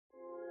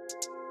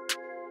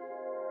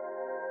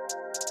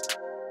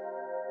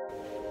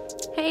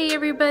Hey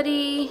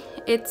everybody,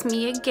 it's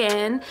me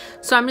again.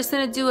 So I'm just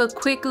gonna do a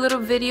quick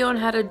little video on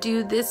how to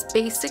do this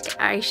basic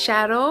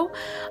eyeshadow.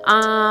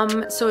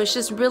 So it's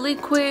just really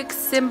quick,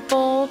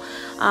 simple.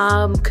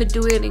 Could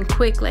do it in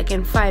quick, like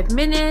in 5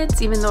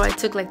 minutes, even though I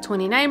took like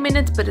 29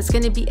 minutes, but it's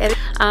gonna be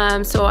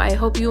edited. So I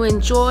hope you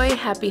enjoy.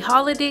 Happy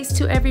holidays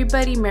to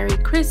everybody. Merry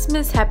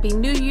Christmas, Happy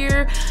New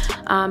Year,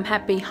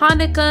 Happy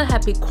Hanukkah,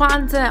 Happy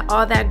Kwanzaa,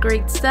 all that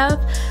great stuff.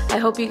 I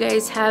hope you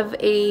guys have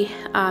a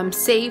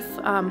safe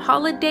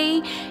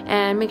holiday,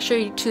 and make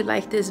sure to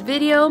like this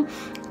video,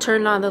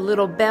 turn on the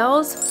little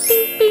bells,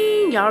 bing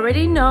bing, you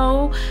already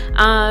know.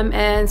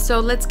 And so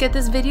let's get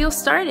this video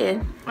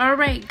started. All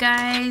right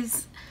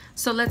guys,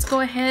 so let's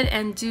go ahead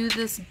and do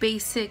this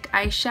basic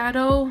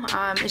eyeshadow.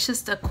 It's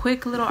just a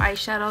quick little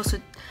eyeshadow, so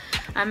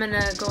I'm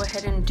gonna go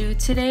ahead and do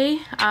today.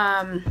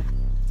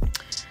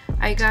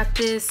 I got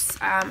this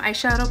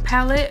eyeshadow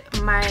palette.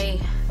 My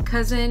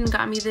cousin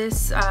got me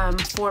this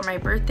for my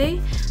birthday,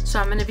 so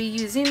I'm gonna be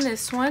using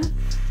this one.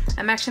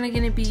 I'm actually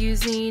gonna be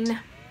using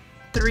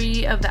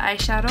 3 of the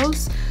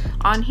eyeshadows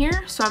on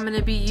here. So I'm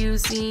gonna be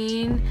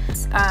using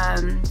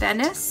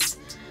Venice.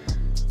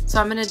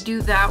 So I'm gonna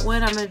do that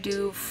one. I'm gonna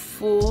do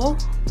full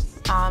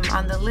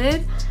on the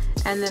lid,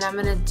 and then I'm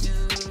gonna do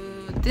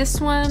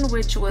this one,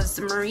 which was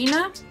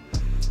Marina.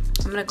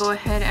 I'm gonna go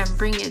ahead and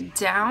bring it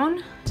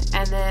down,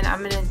 and then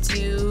I'm gonna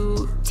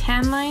do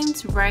tan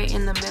lines right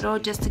in the middle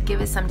just to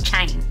give it some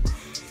shine.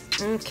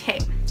 Okay,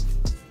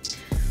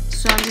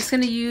 so I'm just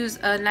gonna use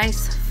a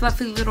nice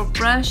fluffy little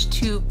brush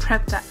to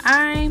prep the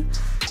eye.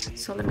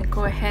 So let me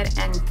go ahead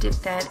and dip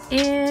that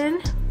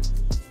in,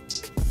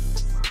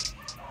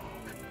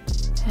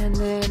 and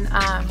then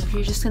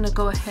you're just gonna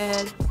go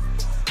ahead,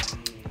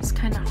 just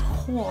kind of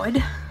hold.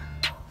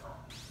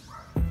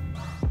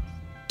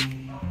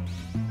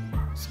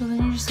 So then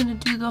you're just gonna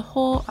do the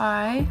whole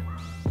eye.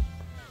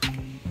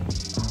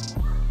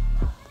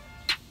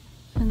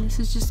 And this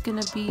is just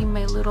gonna be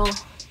my little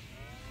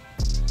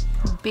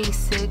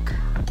basic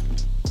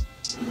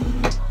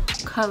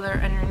color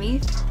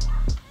underneath.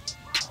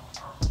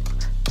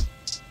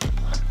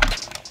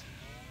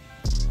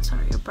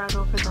 Sorry, I brought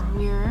over the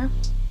mirror.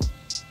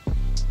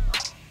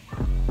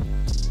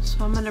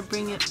 So I'm gonna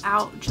bring it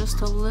out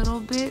just a little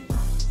bit.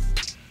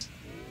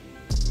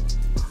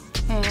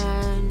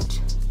 And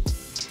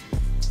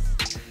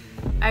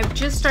I've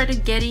just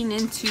started getting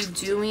into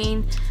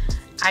doing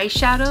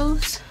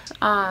eyeshadows.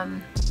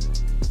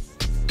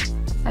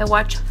 I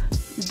watch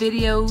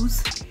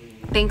videos,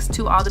 thanks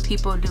to all the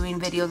people doing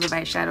videos of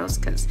eyeshadows,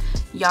 because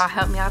y'all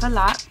help me out a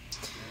lot.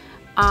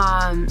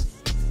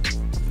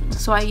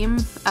 So I am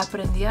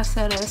aprendí a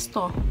hacer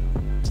esto,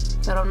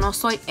 pero no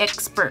soy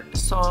expert,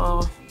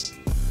 so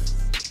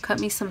cut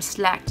me some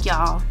slack,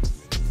 y'all.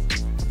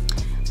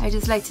 I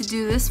just like to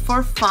do this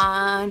for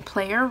fun,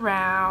 play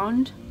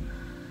around.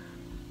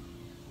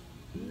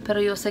 Pero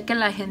yo sé que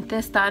la gente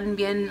están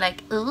bien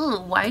like,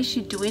 oh, why is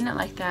she doing it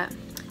like that?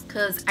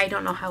 Because I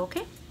don't know how,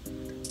 okay?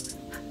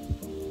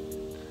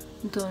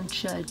 Don't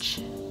judge.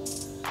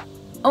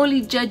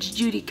 Only Judge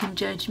Judy can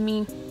judge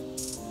me.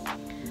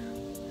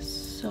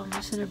 So I'm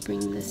just gonna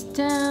bring this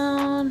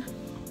down.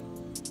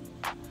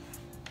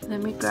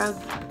 Let me grab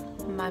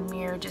my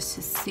mirror just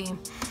to see.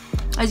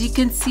 As you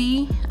can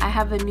see, I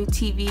have a new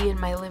TV in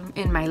my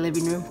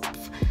living room,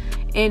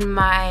 in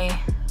my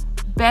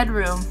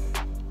bedroom,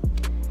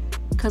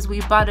 because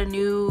we bought a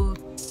new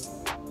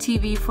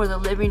TV for the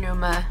living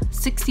room, a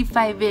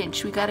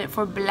 65-inch. We got it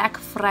for Black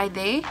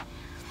Friday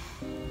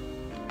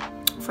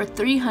for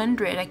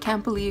 $300. I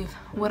can't believe,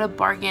 what a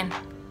bargain.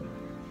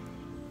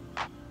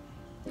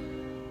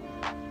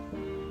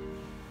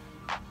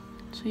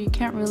 So you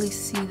can't really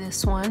see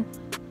this one.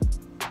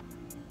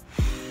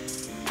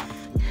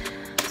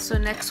 So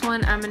next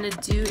one I'm gonna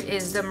do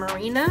is the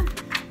Marina.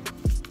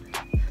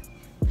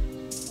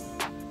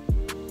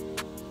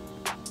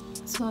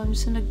 So I'm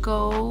just gonna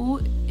go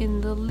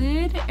in the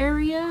lid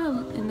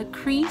area, in the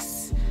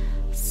crease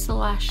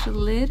 /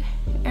 lid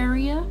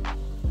area.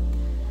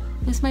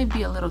 This might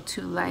be a little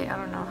too light. I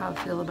don't know how I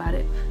feel about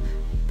it.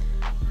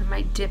 I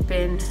might dip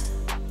in.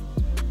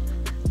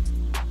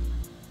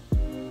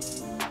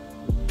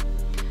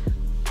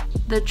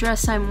 The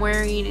dress I'm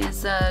wearing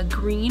is a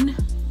green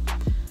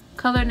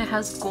color, and it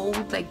has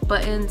gold like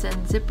buttons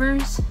and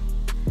zippers.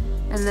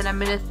 And then I'm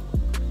gonna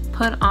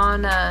put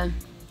on a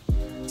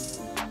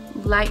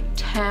light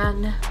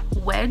tan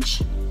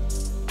wedge,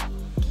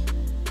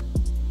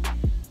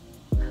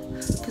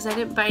 because I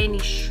didn't buy any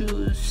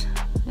shoes,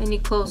 any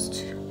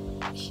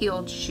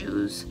closed-heeled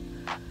shoes,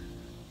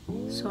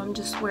 so I'm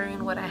just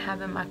wearing what I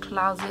have in my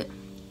closet,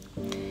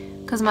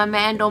 because my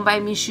man don't buy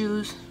me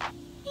shoes.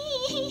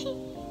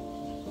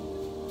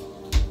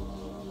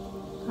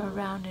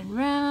 Around and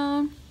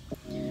round.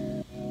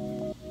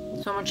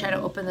 So I'm gonna try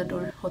to open the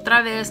door.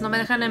 Otra vez, no me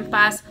dejan en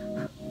paz.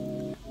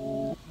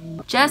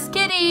 Just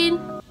kidding.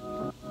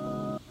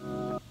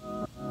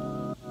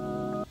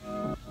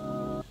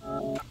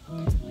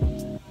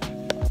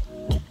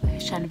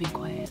 He's trying to be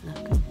quiet,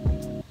 look.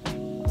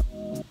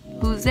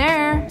 Who's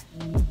there?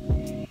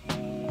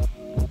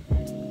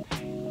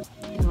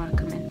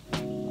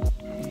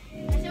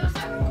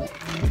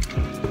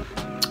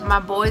 my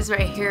boys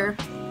right here.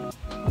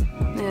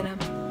 Look at him.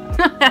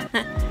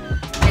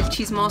 El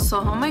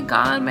chismoso. Oh my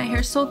god, my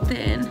hair's so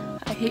thin.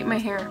 I hate my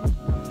hair.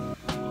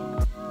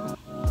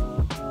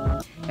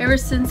 Ever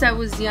since I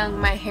was young,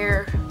 my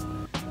hair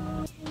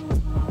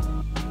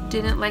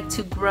didn't like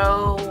to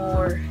grow,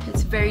 or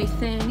it's very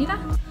thin, you know?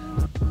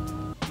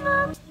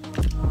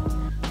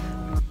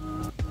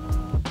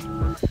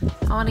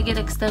 I want to get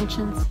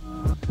extensions.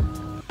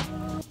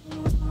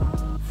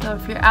 So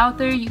if you're out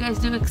there, you guys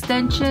do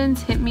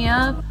extensions, hit me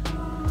up.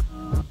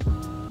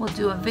 We'll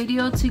do a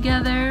video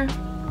together.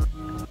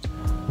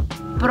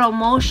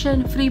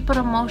 Promotion, free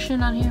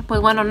promotion on here.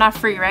 But well, not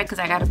free, right? Because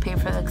I gotta pay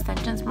for the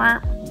extensions,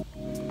 Mark.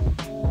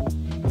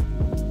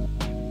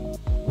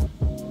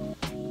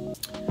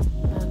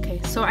 Okay,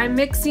 so I'm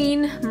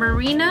mixing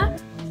Marina,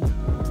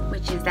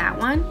 which is that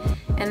one,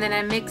 and then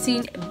I'm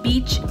mixing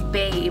Beach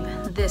Babe,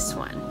 this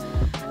one.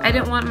 I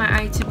didn't want my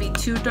eye to be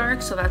too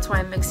dark, so that's why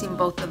I'm mixing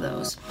both of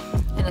those.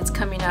 And it's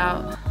coming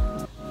out,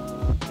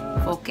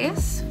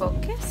 focus.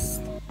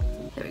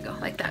 There we go,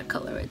 like that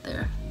color right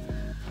there.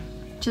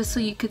 Just so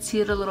you could see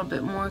it a little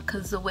bit more,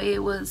 because the way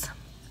it was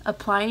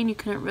applying, you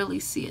couldn't really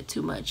see it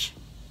too much.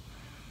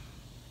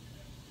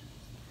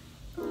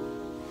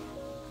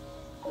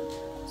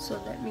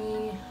 So let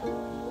me,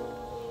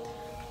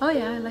 oh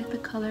yeah, I like the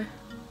color.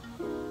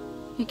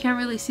 You can't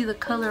really see the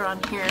color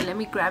on here. Let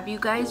me grab you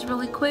guys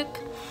really quick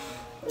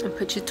and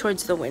put you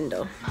towards the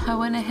window. I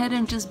went ahead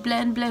and just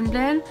blend,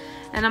 and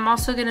I'm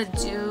also gonna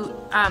do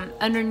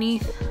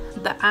underneath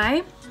the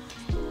eye.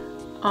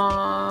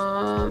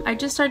 I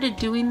just started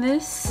doing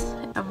this,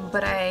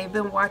 but I've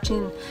been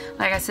watching,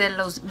 like I said,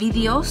 those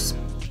videos,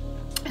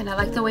 and I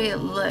like the way it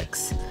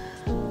looks.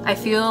 I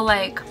feel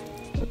like,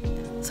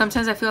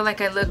 sometimes I feel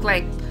like I look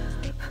like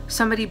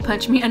somebody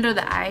punched me under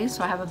the eye,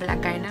 so I have a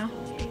black eye now.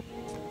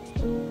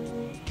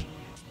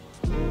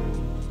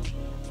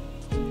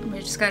 We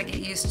just gotta get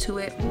used to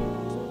it.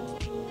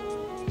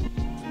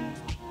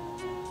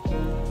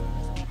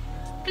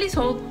 Please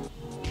hold.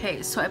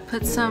 Okay, so I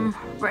put some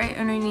right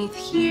underneath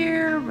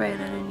here,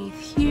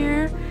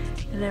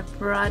 and I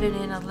brought it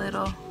in a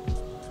little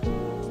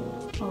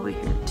over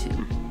here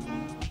too.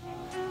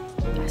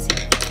 I see.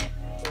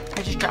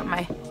 I just dropped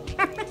my,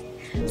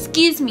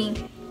 excuse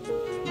me.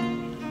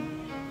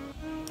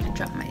 I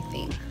dropped my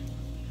thing.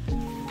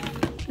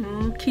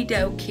 Okie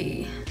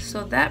dokie.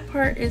 So that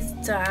part is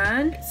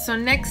done. So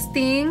next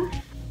thing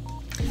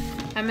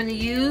I'm gonna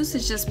use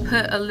is just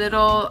put a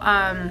little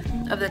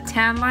of the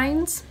tan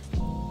lines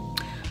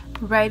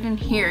right in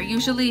here.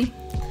 Usually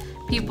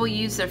people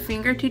use their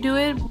finger to do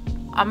it.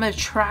 I'm gonna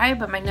try,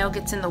 but my nail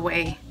gets in the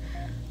way.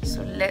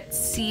 So let's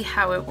see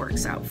how it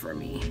works out for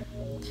me.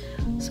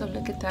 So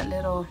look at that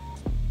little,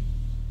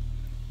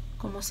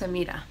 como se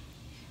mira.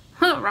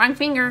 Wrong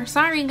finger,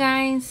 sorry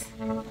guys.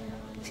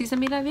 ¿Sí se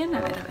mira bien?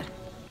 A ver, a ver.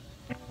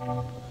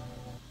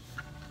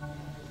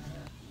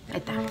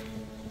 Ahí está.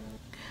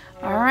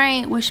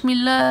 Alright, wish me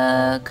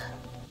luck.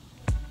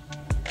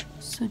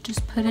 So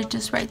just put it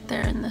just right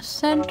there in the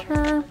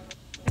center.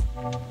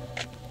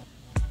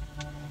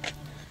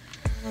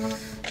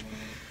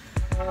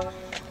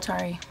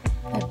 Sorry,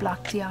 I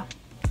blocked you.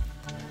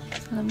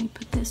 So let me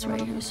put this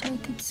right here so I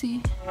can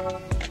see.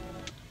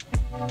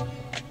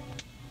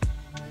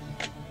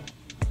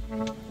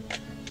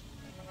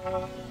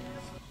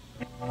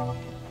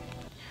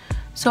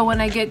 So when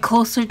I get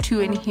closer to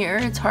in here,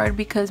 it's hard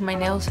because my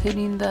nail's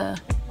hitting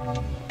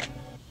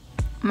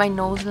my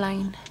nose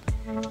line.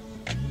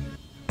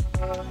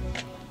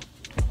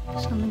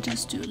 So I'm gonna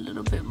just do a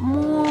little bit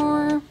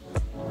more.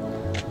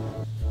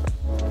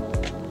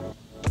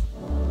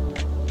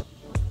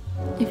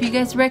 If you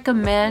guys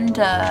recommend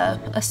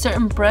a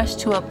certain brush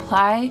to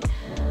apply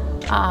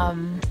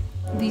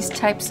these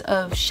types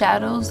of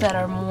shadows that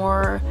are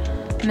more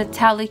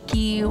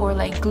metallic-y or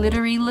like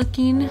glittery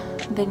looking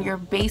than your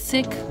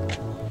basic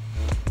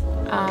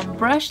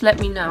brush, let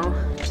me know.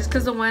 Just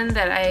because the one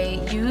that I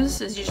use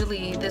is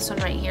usually this one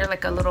right here,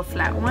 like a little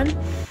flat one,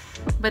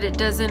 but it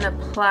doesn't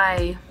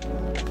apply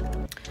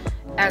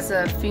as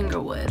a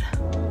finger would.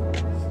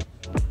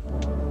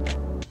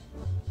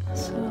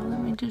 So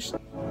let me just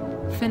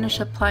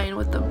finish applying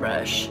with the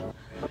brush,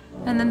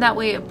 and then that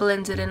way it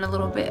blends it in a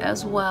little bit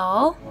as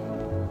well.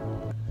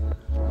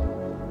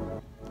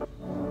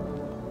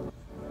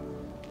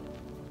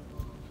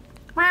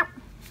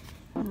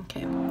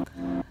 Okay.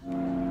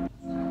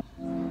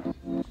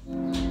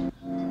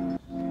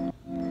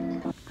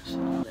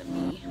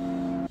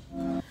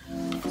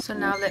 So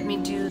now let me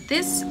do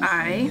this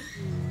eye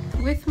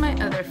with my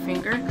other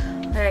finger.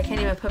 But I can't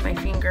even put my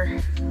finger.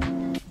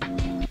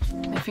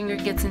 My finger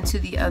gets into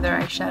the other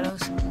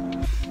eyeshadows.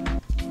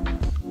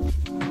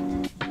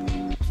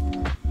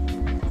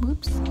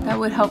 Whoops. That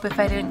would help if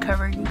I didn't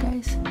cover you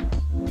guys.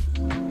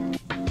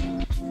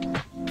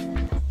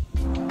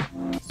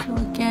 So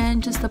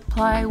again, just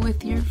apply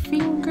with your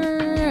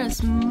finger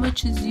as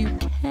much as you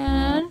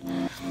can.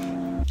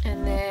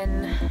 And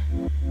then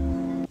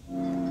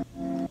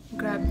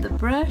grab the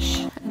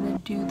brush and then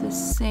do the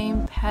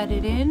same, pat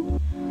it in.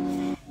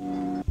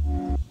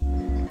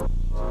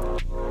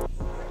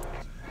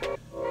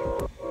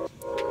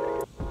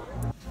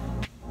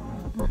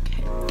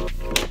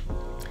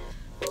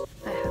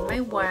 my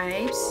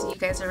wipes. You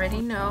guys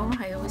already know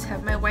I always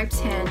have my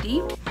wipes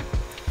handy.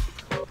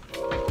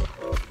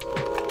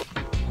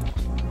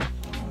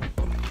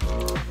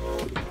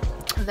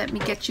 Let me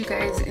get you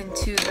guys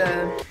into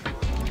the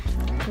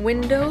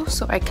window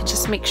so I could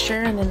just make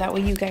sure, and then that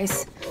way you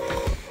guys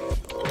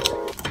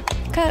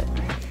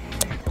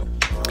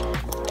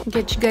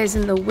get you guys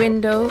in the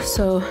window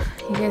so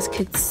you guys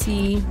could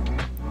see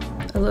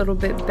a little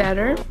bit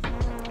better.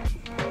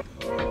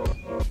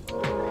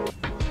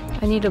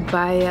 I need to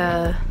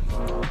buy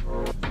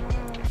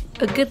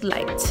a good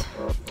light.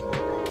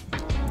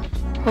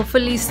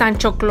 Hopefully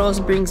Sancho Claus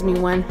brings me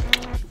one.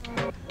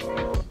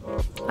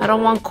 I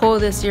don't want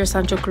cold this year,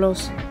 Sancho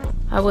Claus.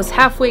 I was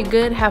halfway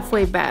good,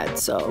 halfway bad,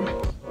 so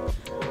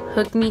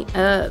hook me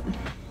up.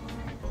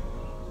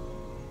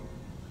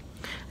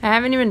 I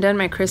haven't even done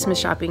my Christmas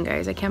shopping,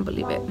 guys. I can't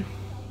believe it.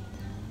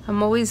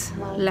 I'm always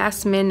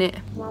last minute.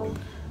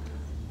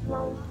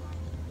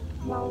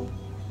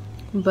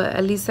 But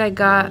at least I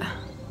got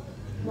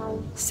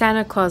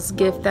Santa Claus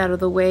gift out of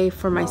the way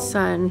for my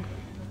son.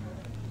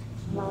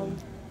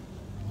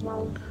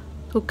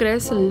 ¿Tú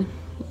crees el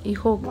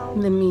hijo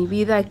de mi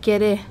vida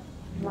quiere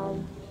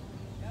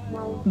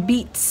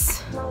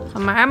beats?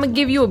 I'm gonna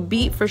give you a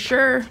beat for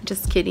sure.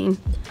 Just kidding.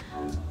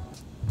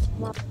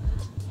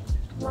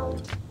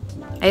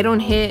 I don't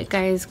hit,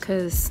 guys,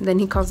 because then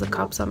he calls the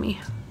cops on me.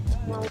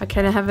 I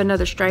kind of have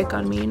another strike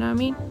on me, you know what I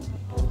mean?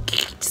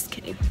 Just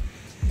kidding.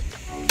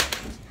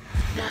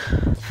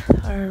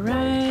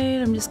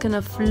 Alright, I'm just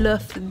gonna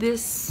fluff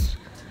this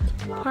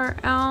part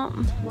out.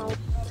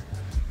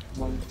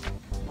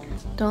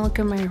 Don't look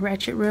at my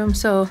ratchet room.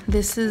 So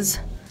this is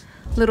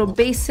a little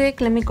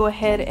basic. Let me go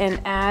ahead and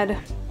add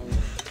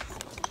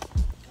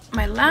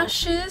my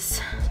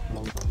lashes.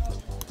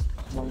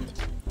 Let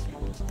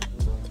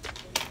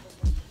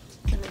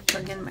me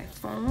plug in my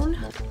phone.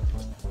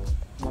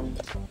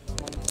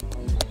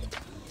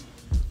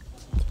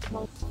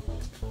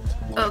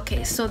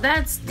 Okay, so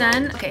that's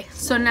done. Okay,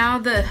 so now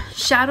the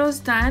shadow's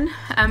done.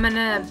 I'm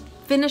gonna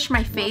finish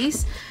my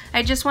face.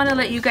 I just want to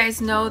let you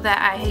guys know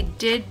that I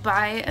did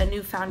buy a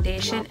new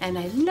foundation and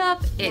I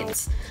love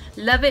it.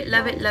 Love it,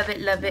 love it, love it,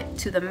 love it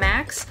to the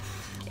max.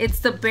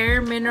 It's the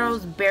Bare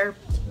Minerals Bare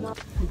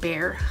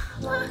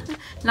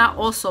not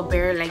also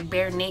bare, like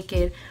Bare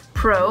Naked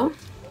Pro,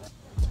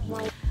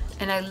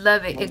 and I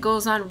love it. It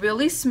goes on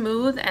really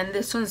smooth, and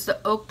this one's the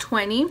Oak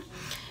 20.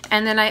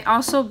 And then I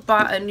also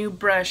bought a new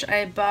brush.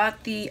 I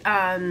bought the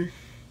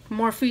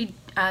Morphe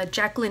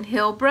Jaclyn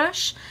Hill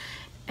brush,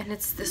 and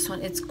it's this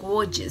one. It's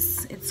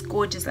gorgeous. It's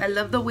gorgeous. I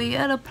love the way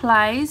it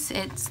applies.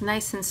 It's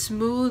nice and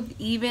smooth,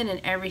 even,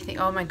 and everything.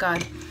 Oh my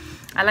god,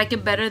 I like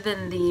it better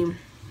than this.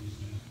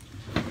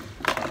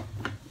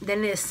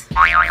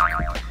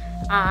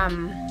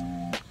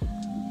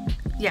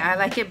 Yeah, I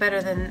like it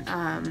better than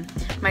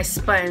my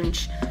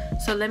sponge.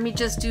 So let me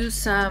just do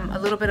a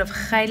little bit of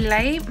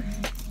highlight,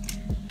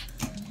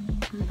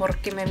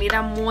 porque me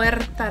mira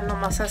muerta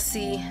nomás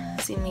así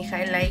sin mi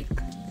highlight.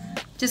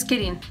 Just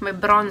kidding, my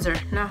bronzer,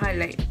 not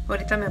highlight.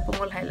 Ahorita me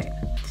pongo el highlight.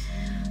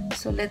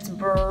 So let's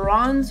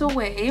bronze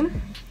away.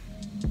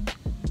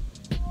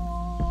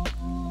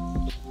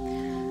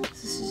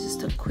 This is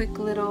just a quick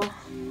little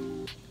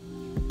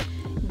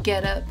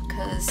get up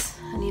because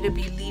I need to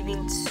be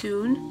leaving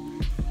soon.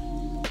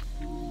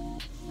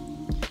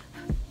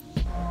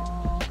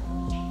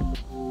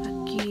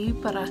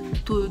 Para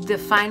to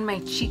define my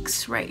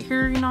cheeks right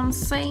here, you know what I'm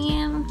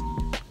saying?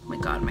 Oh my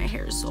god, my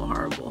hair is so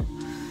horrible.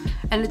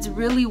 And it's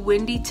really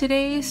windy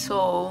today,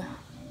 so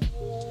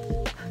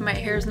my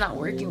hair is not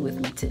working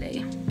with me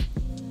today.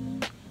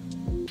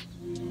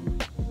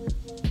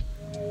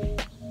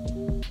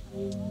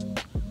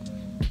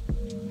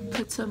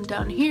 Put some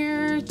down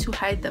here to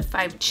hide the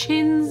 5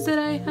 chins that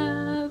I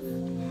have.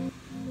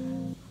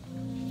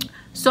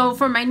 So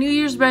for my New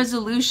Year's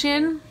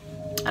resolution,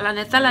 la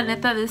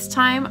neta, this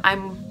time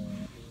I'm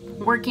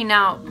working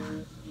out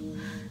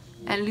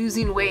and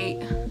losing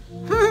weight.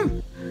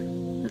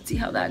 Let's see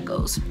how that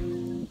goes.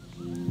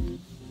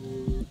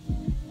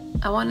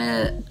 I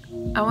wanna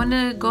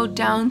go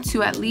down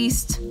to at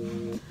least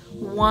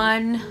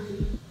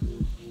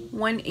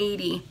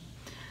 180.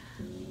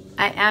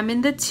 I am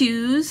in the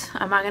 2s.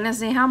 I'm not gonna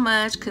say how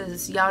much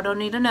because y'all don't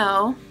need to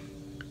know.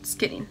 Just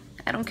kidding.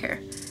 I don't care.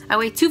 I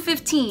weigh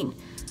 215.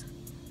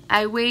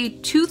 I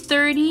weighed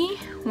 230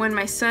 when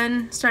my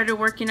son started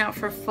working out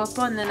for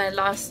football, and then I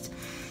lost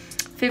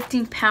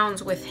 15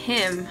 pounds with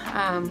him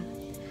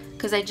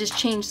because I just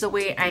changed the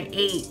way I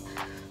ate.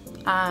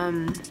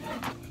 And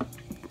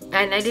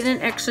I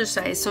didn't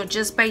exercise, so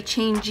just by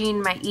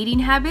changing my eating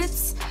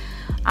habits,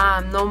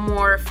 no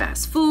more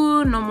fast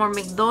food, no more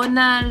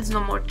McDonald's,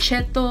 no more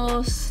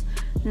Cheetos,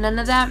 none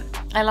of that,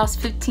 I lost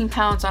 15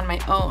 pounds on my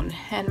own.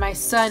 And my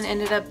son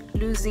ended up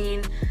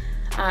losing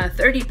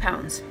 30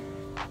 pounds.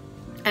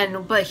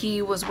 But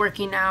he was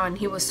working out and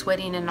he was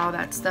sweating and all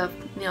that stuff,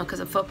 you know, because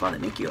of football,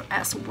 that make your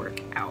ass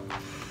work out.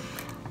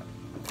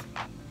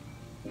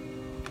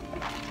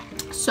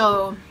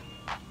 So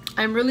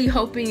I'm really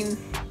hoping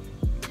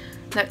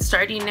that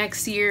starting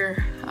next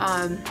year,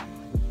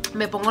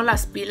 me pongo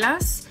las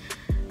pilas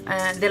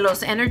de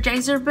los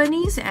Energizer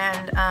bunnies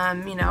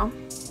and you know,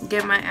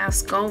 get my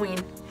ass going,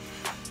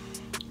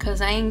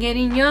 because I ain't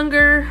getting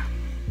younger.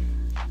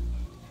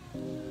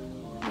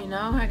 You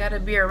know, I gotta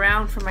be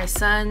around for my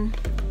son,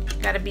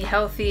 gotta be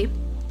healthy.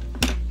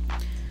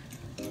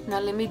 Now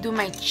let me do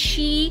my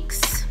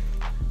cheeks.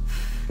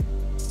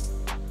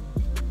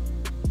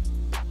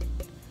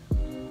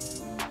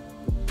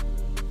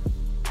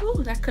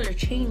 Ooh, that color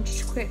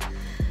changed quick.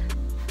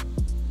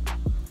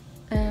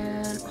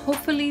 And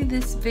hopefully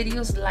this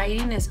video's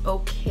lighting is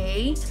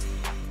okay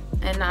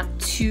and not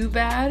too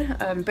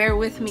bad. Bear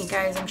with me,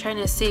 guys. I'm trying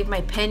to save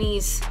my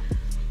pennies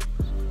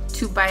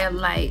to buy a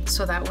light,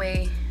 so that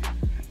way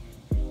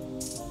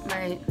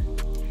my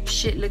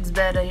shit looks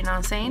better, you know what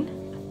I'm saying?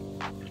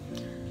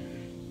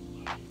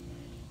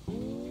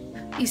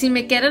 Y si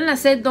me quieren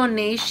hacer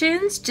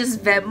donations,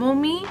 just Venmo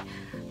me.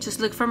 Just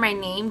look for my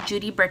name,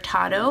 Judy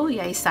Bertado, y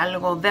ahí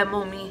salgo.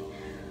 Venmo me.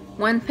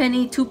 1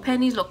 penny, 2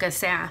 pennies, lo que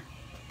sea.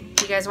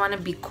 If you guys want to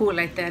be cool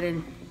like that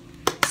and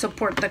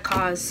support the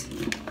cause.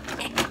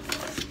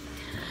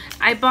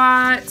 I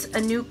bought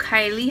a new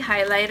Kylie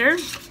highlighter.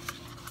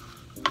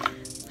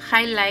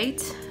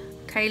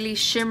 Kylie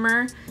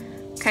shimmer,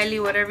 Kylie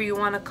whatever you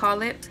want to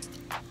call it.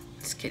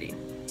 Just kidding.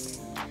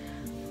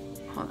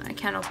 Hold on, I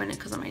can't open it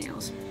because of my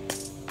nails.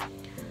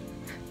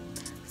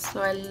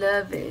 So I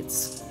love it.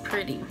 It's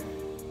pretty.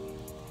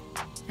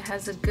 It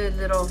has a good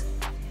little...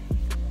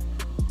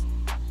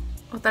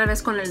 Otra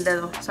vez con el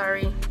dedo.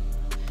 Sorry.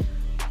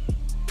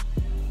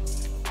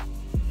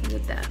 Look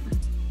at that.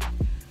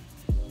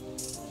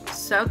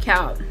 So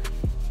cute.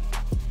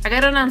 I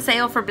got it on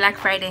sale for Black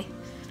Friday.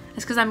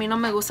 It's because a mí no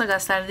me gusta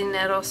gastar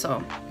dinero,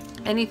 so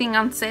anything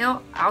on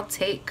sale, I'll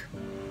take.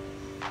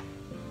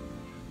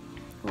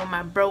 With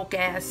my broke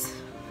ass.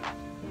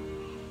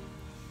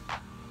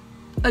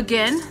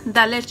 Again,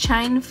 Dale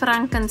Shine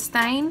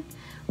Frankenstein.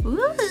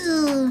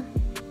 Ooh.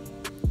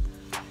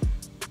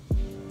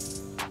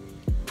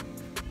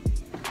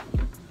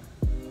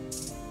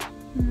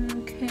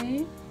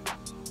 Okay.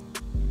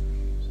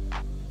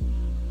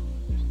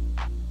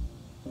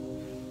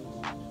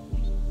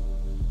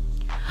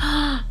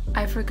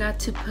 I forgot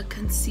to put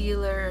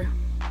concealer.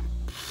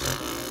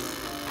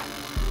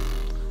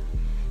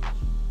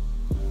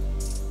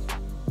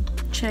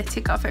 Should I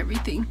take off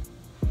everything?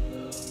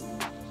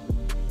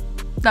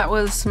 That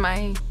was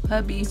my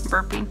hubby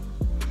burping.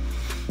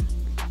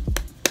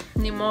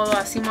 Ni modo,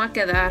 así me voy a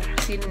quedar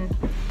sin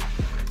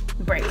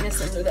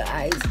brightness under the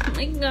eyes. Oh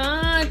my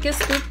god, qué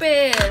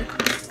stupid.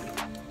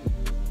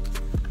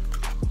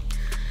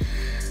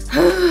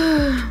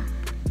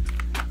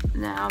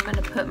 Now I'm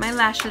gonna put my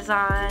lashes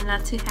on,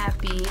 not too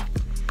happy.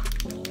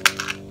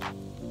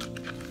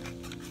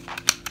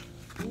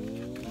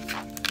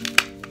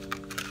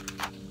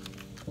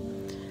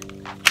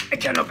 I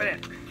can't open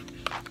it.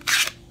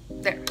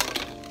 There.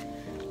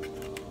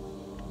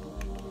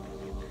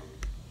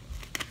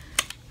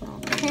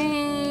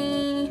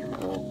 Okay.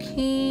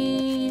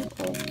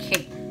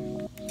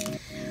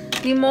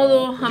 Ni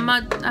modo,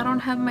 I don't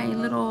have my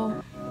little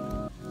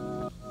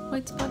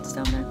white spots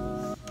down there.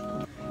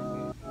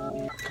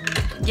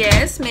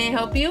 Yes, may I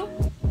help you?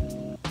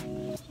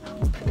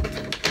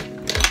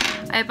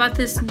 I bought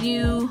this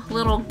new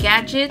little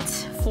gadget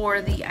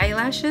for the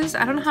eyelashes.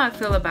 I don't know how I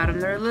feel about them.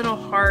 They're a little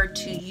hard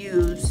to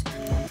use.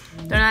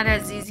 They're not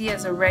as easy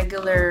as a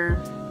regular,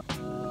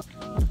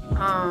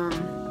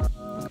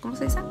 ¿cómo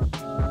se dice?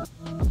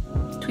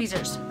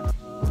 Tweezers.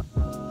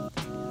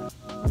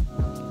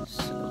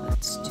 So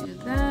let's do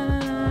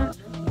that.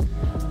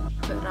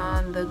 Put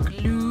on the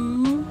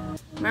glue.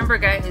 Remember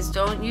guys,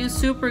 don't use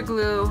super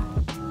glue.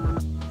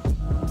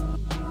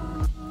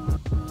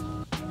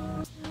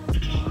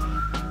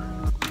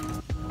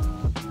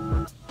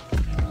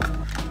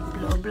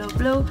 Blow, blow,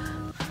 blow.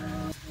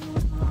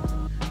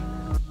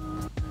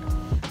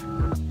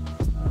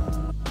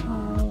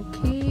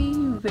 Okay,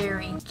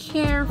 very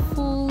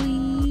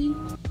carefully.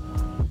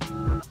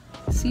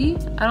 See?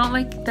 I don't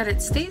like that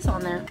it stays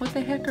on there. What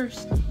the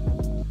heckers?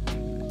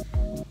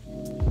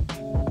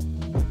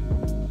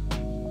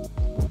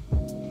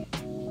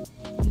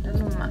 It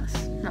doesn't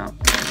mess. No.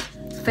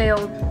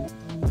 Failed.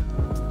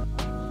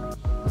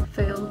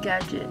 Failed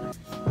gadget.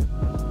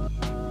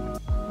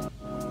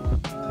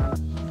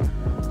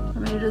 I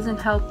mean, it doesn't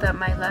help that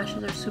my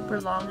lashes are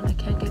super long and I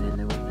can't get in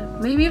there with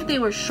them. Maybe if they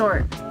were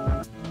short.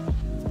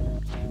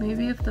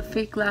 Maybe if the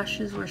fake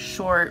lashes were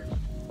short.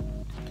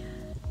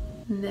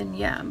 And then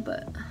yeah,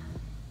 but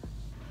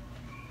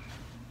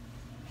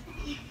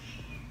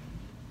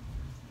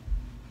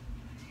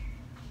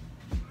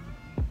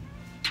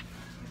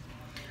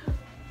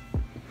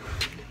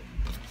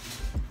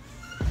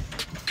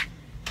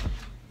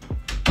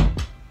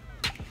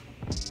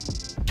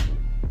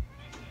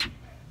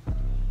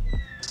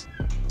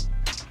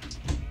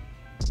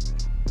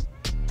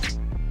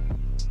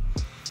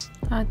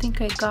I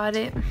think I got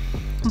it.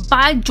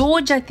 By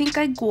George, I think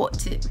I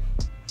got it.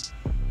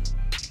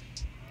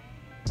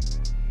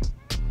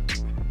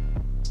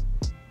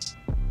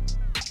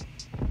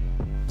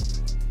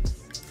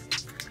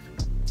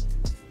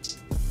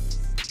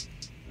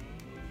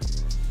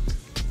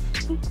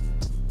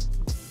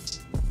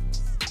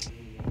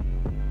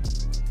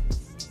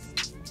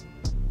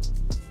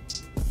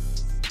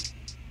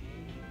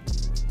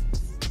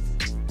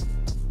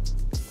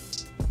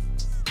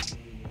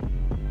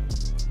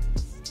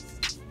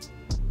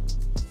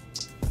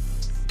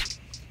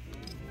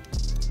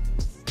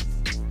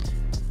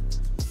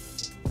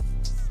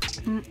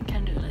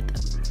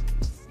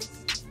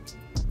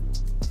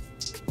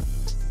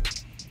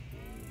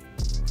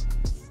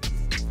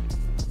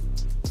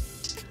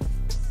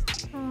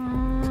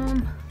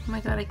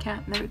 I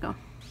can't. There we go.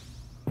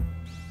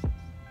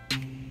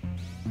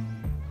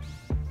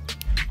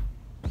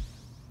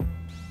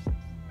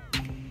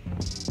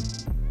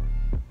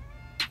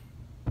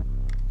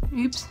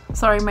 Oops,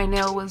 sorry, my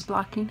nail was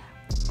blocking.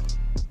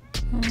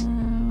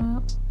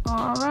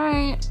 All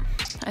right,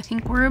 I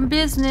think we're in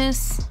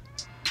business.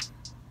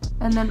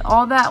 And then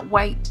all that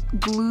white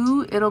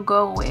glue, it'll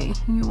go away.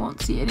 You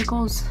won't see it. It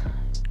goes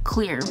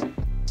clear.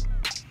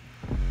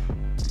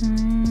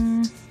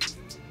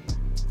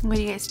 What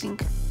do you guys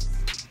think?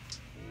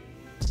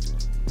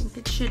 I think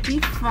it should be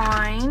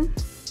fine.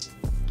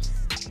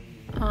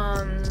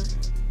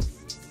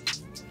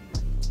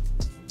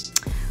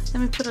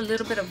 Let me put a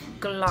little bit of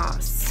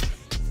gloss.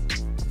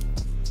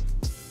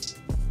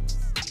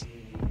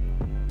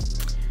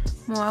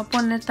 Me voy a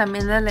poner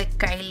también de la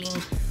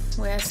Kylie.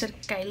 Voy a hacer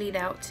Kylie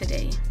out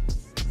today.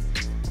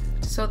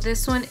 So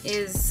this one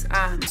is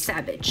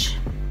Savage.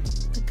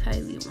 The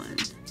Kylie one.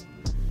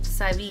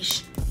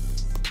 Savage.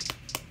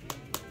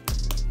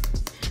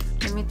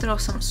 Let me throw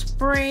some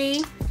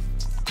spray.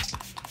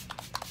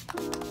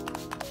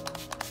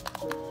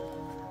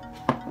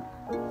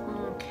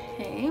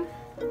 Okay. And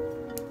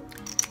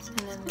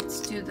then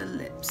let's do the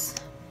lips.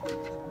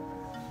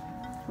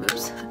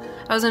 Whoops.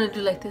 I was gonna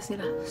do like this,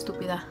 mira,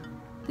 estúpida.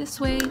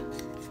 This way. Okay.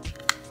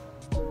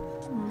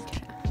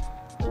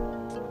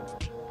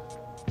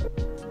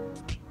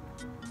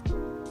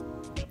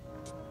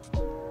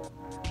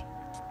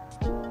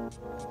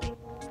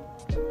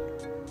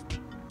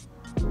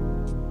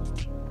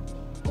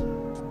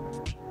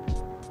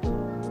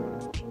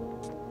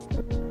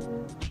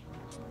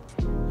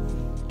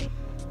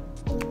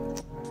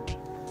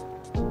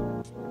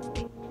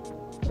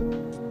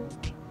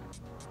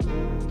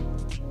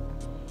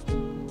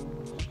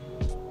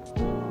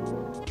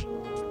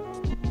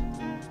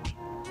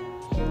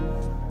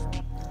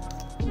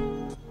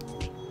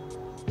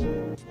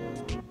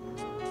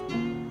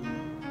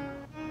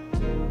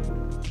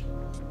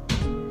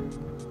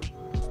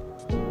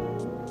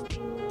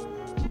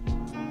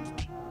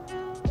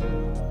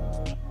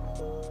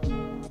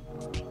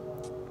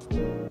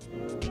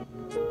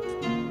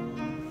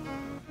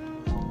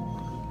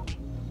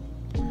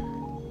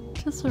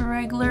 Just a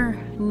regular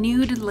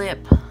nude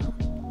lip.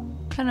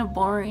 Kind of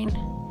boring.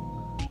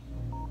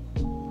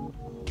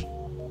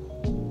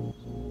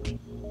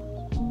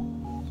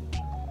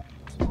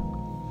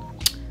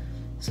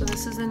 So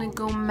this is gonna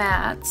go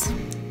matte.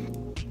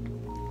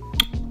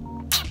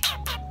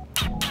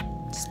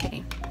 Just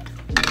kidding.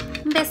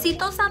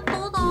 Besitos a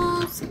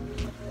todos.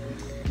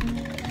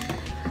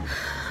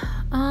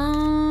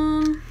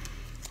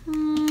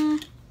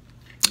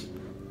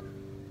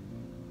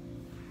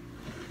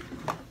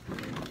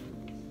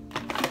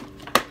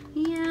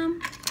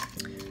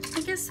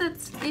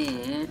 That's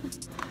it.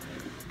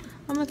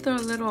 I'm gonna throw a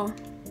little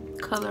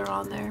color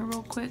on there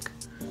real quick,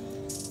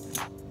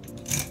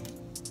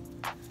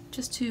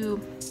 just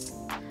to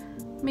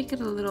make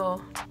it a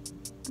little,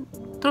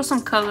 throw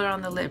some color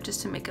on the lip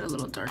just to make it a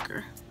little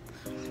darker.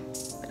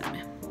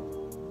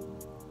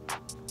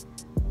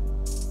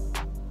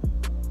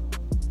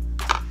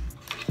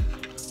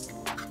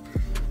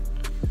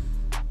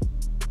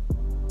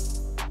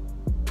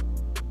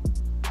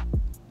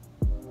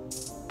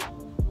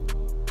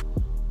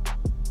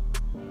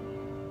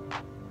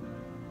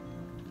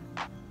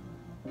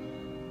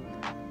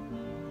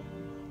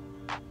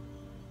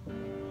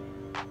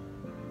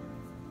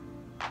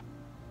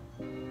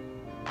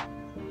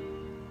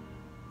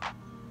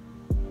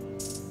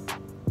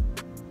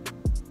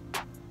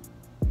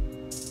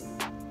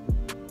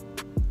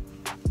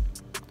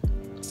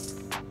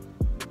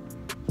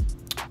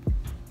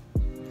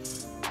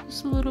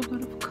 A little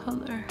bit of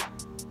color,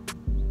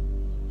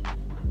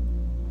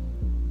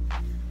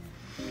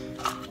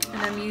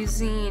 and I'm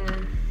using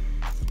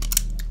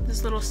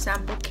this little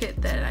sample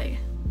kit that I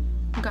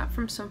got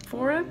from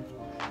Sephora.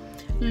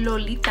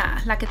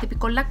 Lolita, la que te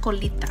picó la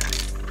colita.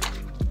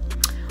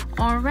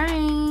 All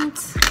right,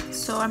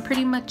 so I'm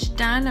pretty much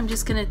done. I'm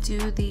just gonna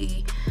do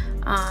the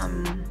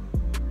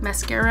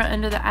mascara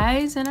under the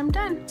eyes and I'm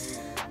done.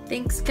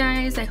 Thanks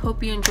guys, I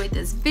hope you enjoyed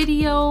this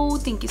video.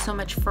 Thank you so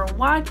much for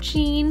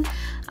watching.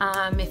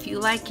 If you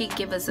like it,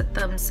 give us a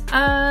thumbs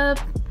up,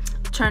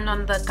 turn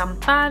on the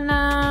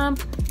campana,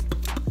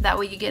 that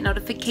way you get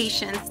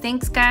notifications.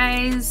 Thanks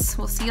guys,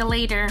 we'll see you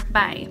later,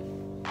 bye.